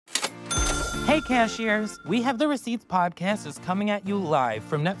Hey, cashiers! We Have the Receipts podcast is coming at you live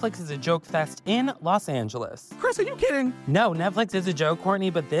from Netflix's A Joke Fest in Los Angeles. Chris, are you kidding? No, Netflix is a joke, Courtney,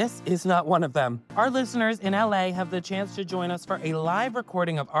 but this is not one of them. Our listeners in LA have the chance to join us for a live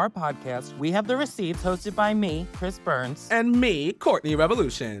recording of our podcast, We Have the Receipts, hosted by me, Chris Burns. And me, Courtney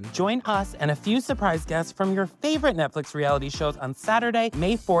Revolution. Join us and a few surprise guests from your favorite Netflix reality shows on Saturday,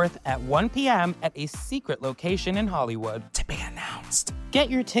 May 4th at 1 p.m. at a secret location in Hollywood. To be announced. Get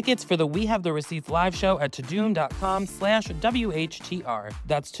your tickets for the We Have the Receipts live show at tudum.com/WHTR.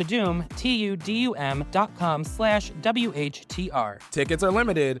 That's Tudum, TUDUM.com/WHTR. Tickets are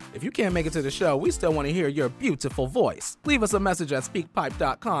limited. If you can't make it to the show, we still want to hear your beautiful voice. Leave us a message at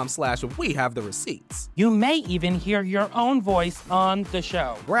speakpipe.com/We Have the Receipts. You may even hear your own voice on the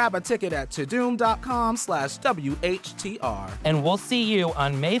show. Grab a ticket at tudum.com/WHTR. And we'll see you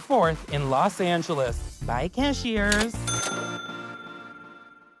on May 4th in Los Angeles. Bye, cashiers.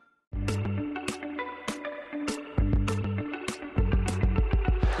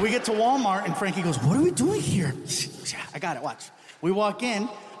 We get to Walmart, and Frankie goes, "What are we doing here?" I got it, watch. We walk in.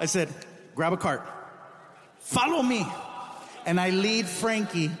 I said, "Grab a cart. Follow me." And I lead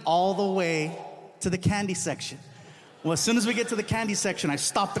Frankie all the way to the candy section. Well, as soon as we get to the candy section, I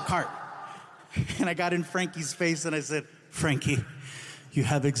stop the cart. And I got in Frankie's face, and I said, "Frankie, you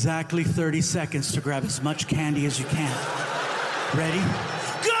have exactly 30 seconds to grab as much candy as you can. Ready?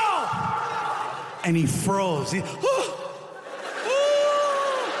 Go!" And he froze.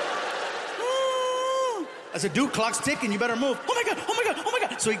 I said, "Dude, clock's ticking. You better move." Oh my God, oh my God, oh my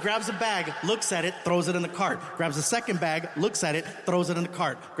God. So he grabs a bag, looks at it, throws it in the cart. Grabs a second bag, looks at it, throws it in the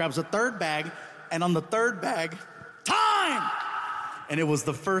cart. Grabs a third bag, and on the third bag, time! And it was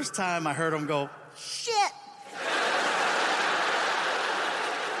the first time I heard him go, "Shit."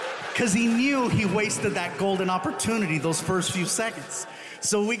 Because he knew he wasted that golden opportunity those first few seconds.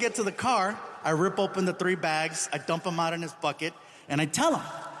 So we get to the car, I rip open the 3 bags, I dump them out in his bucket, and I tell him,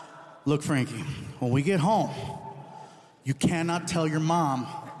 "Look, Frankie, when we get home, you cannot tell your mom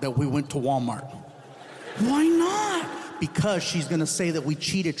that we went to Walmart." "Why not?" "Because she's gonna say that we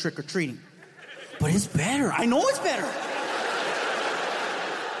cheated trick-or-treating." "But it's better." "I know it's better."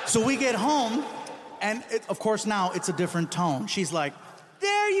 So we get home, and of course now it's a different tone. She's like,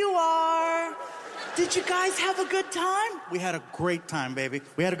 "There you are. Did you guys have a good time?" "We had a great time, baby.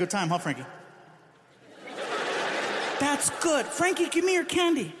 We had a good time, huh, Frankie?" "That's good. Frankie, give me your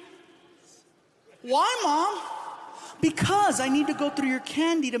candy." "Why, Mom?" "Because I need to go through your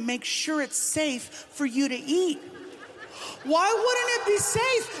candy to make sure it's safe for you to eat." "Why wouldn't it be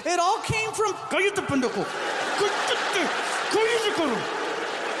safe? It all came from..." "Cállate, pendejo. Cállate. Cállate, cabrón."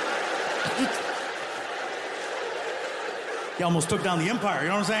 He almost took down the empire, you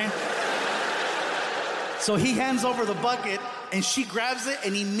know what I'm saying? So he hands over the bucket, and she grabs it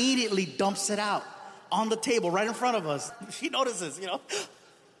and immediately dumps it out on the table right in front of us. She notices, you know.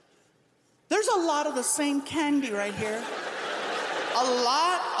 "There's a lot of the same candy right here. A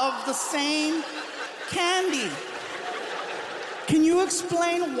lot of the same candy. Can you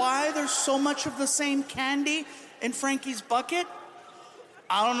explain why there's so much of the same candy in Frankie's bucket?"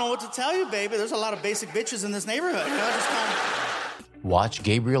 "I don't know what to tell you, baby. There's a lot of basic bitches in this neighborhood. You know, just kind of..." Watch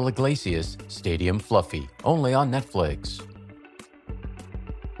Gabriel Iglesias, Stadium Fluffy, only on Netflix.